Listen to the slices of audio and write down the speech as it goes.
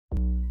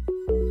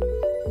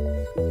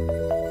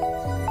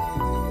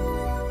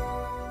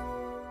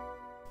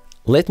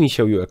Let me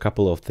show you a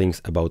couple of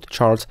things about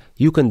charts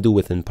you can do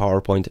within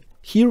PowerPoint.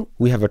 Here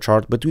we have a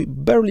chart, but we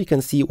barely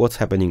can see what's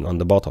happening on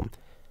the bottom.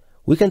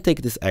 We can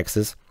take this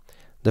axis.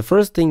 The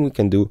first thing we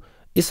can do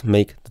is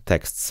make the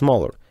text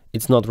smaller.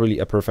 It's not really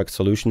a perfect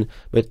solution,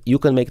 but you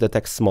can make the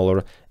text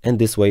smaller and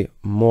this way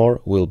more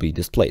will be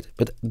displayed.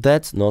 But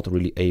that's not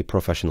really a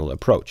professional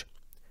approach.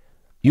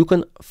 You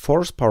can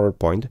force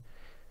PowerPoint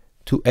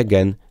to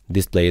again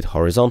display it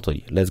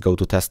horizontally. Let's go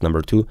to test number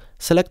 2,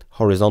 select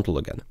horizontal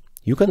again.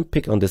 You can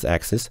pick on this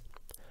axis,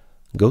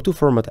 go to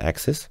Format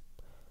Axis,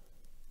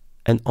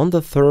 and on the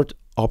third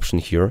option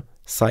here,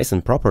 Size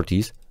and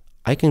Properties,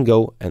 I can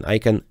go and I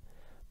can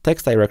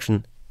text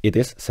direction, it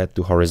is set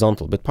to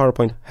horizontal, but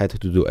PowerPoint had to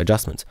do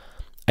adjustments.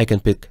 I can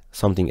pick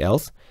something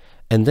else,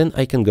 and then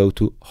I can go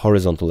to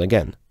horizontal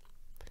again.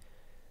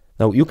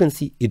 Now you can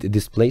see it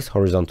displays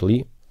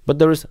horizontally, but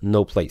there is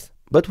no place.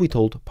 But we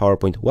told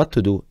PowerPoint what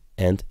to do,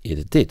 and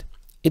it did.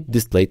 It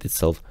displayed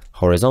itself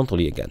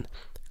horizontally again.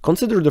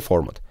 Consider the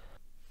format.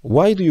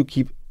 Why do you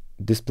keep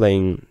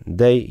displaying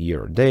day,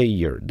 year, day,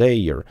 year, day,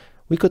 year?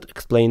 We could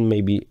explain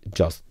maybe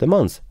just the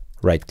months.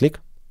 Right click,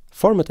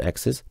 Format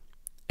Axis,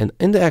 and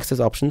in the axis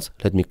options,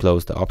 let me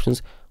close the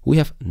options, we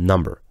have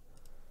number.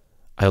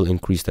 I'll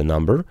increase the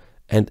number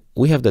and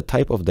we have the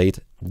type of date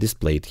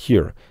displayed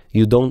here.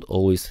 You don't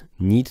always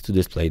need to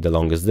display the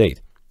longest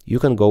date. You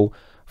can go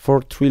for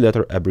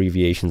 3-letter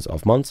abbreviations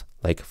of months,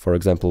 like for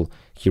example,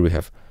 here we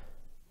have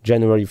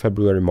January,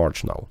 February,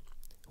 March now.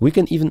 We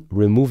can even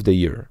remove the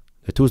year.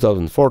 The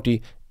 2040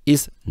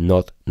 is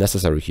not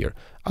necessary here.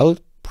 I'll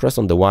press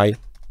on the Y,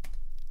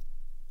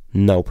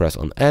 now press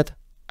on Add,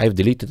 I've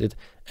deleted it,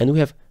 and we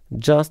have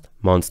just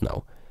months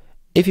now.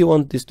 If you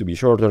want this to be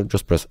shorter,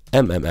 just press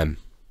MMM.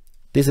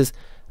 This is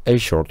a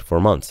short for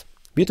months.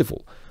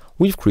 Beautiful.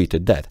 We've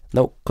created that.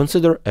 Now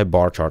consider a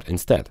bar chart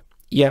instead.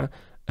 Yeah,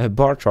 a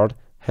bar chart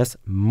has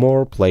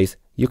more place.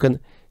 You can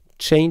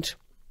change,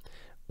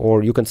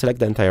 or you can select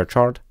the entire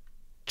chart,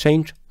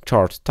 change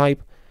chart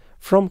type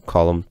from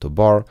column to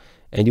bar,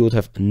 and you would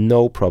have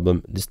no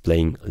problem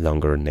displaying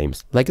longer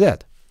names like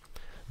that.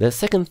 The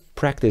second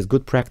practice,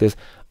 good practice,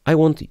 I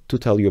want to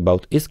tell you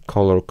about is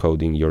color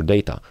coding your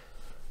data.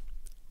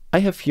 I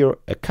have here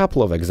a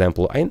couple of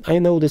examples. I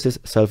know this is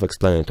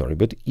self-explanatory,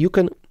 but you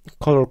can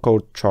color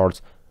code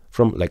charts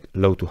from like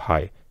low to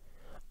high,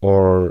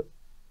 or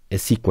a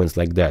sequence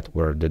like that,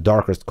 where the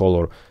darkest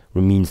color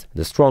means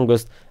the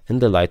strongest and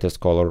the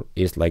lightest color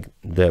is like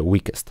the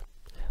weakest.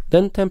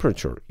 Then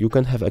temperature, you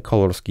can have a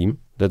color scheme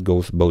that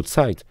goes both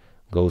sides,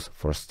 goes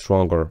for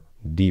stronger,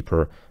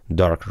 deeper,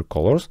 darker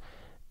colors,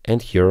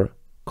 and here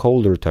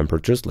colder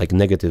temperatures like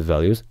negative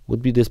values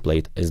would be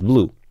displayed as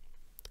blue.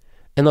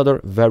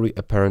 Another very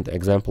apparent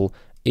example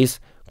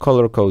is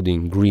color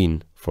coding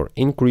green for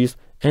increase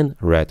and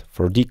red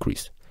for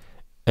decrease.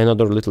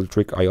 Another little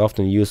trick I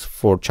often use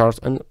for charts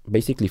and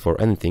basically for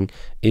anything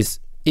is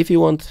if you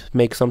want to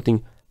make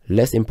something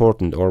less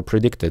important or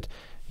predicted,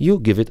 you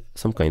give it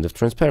some kind of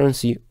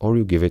transparency or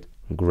you give it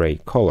gray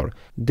color.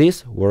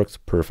 This works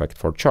perfect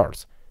for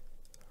charts.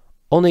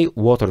 On a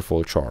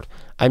waterfall chart,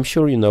 I'm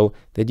sure you know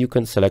that you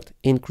can select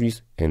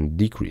increase and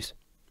decrease.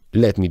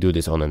 Let me do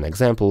this on an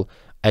example.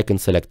 I can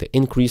select the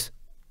increase,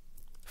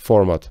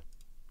 format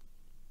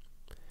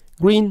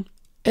green,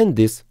 and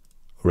this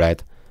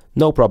red.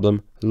 No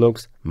problem,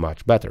 looks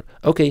much better.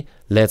 Okay,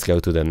 let's go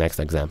to the next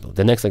example.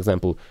 The next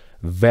example,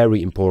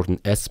 very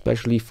important,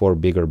 especially for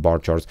bigger bar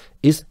charts,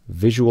 is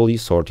visually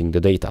sorting the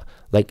data.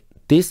 Like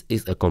this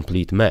is a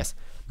complete mess,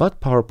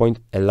 but PowerPoint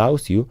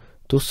allows you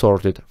to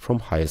sort it from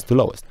highest to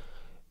lowest.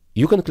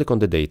 You can click on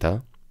the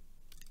data,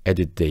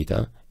 edit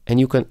data, and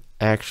you can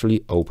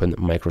actually open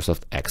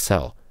Microsoft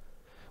Excel.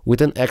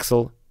 Within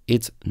Excel,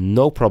 it's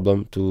no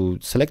problem to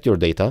select your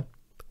data,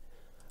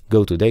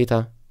 go to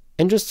data,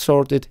 and just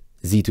sort it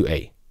Z to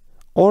A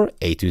or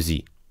A to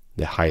Z,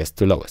 the highest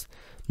to lowest.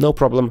 No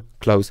problem,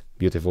 close,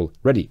 beautiful,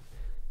 ready.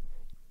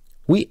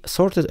 We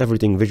sorted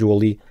everything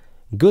visually.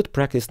 Good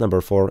practice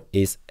number 4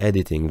 is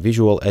editing,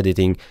 visual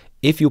editing.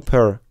 If you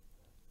pair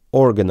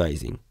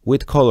organizing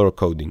with color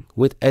coding,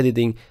 with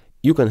editing,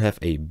 you can have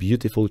a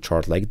beautiful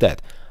chart like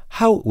that.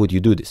 How would you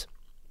do this?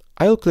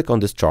 I'll click on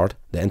this chart,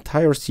 the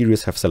entire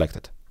series have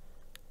selected.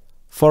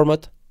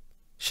 Format,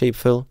 shape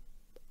fill.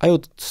 I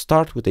would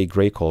start with a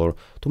gray color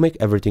to make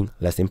everything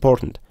less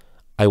important.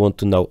 I want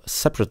to now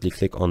separately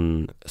click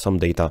on some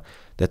data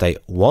that I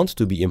want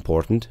to be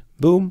important.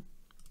 Boom,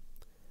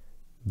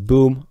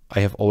 boom. I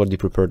have already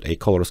prepared a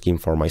color scheme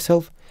for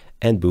myself,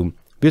 and boom,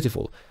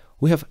 beautiful.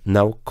 We have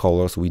now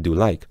colors we do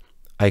like.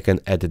 I can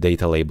add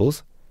data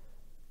labels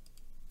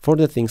for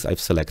the things I've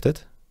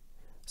selected.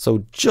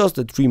 So just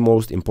the 3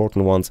 most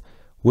important ones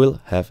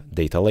will have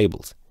data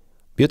labels.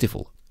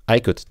 Beautiful. I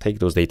could take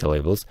those data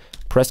labels,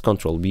 press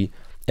Ctrl B,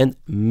 and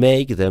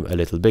make them a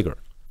little bigger.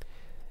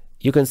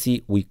 You can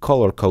see we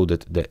color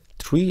coded the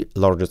 3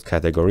 largest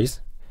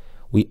categories.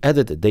 We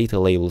added data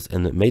labels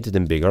and made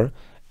them bigger,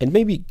 and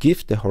maybe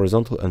give the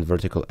horizontal and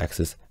vertical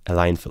axis a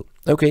line fill.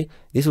 Okay,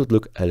 this would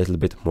look a little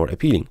bit more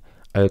appealing.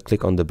 I'll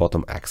click on the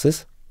bottom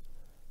axis.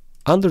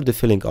 Under the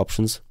filling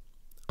options,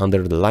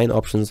 under the line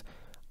options,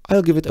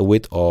 I'll give it a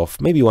width of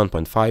maybe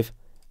 1.5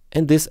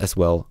 and this as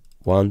well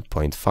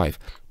 1.5.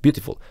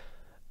 Beautiful.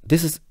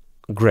 This is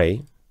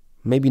gray,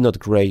 maybe not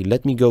gray.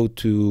 Let me go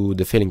to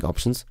the filling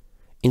options.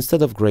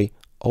 Instead of gray,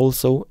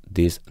 also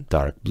this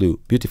dark blue.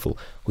 Beautiful.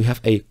 We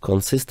have a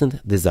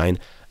consistent design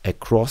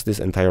across this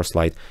entire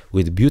slide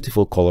with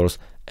beautiful colors,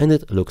 and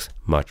it looks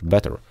much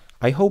better.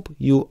 I hope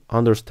you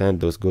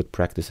understand those good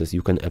practices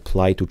you can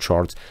apply to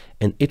charts,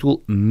 and it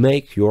will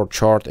make your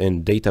chart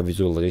and data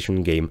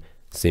visualization game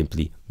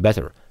simply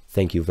better.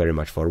 Thank you very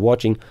much for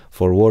watching,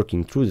 for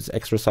working through this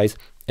exercise,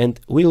 and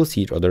we will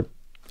see each other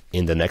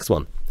in the next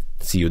one.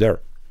 See you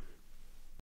there.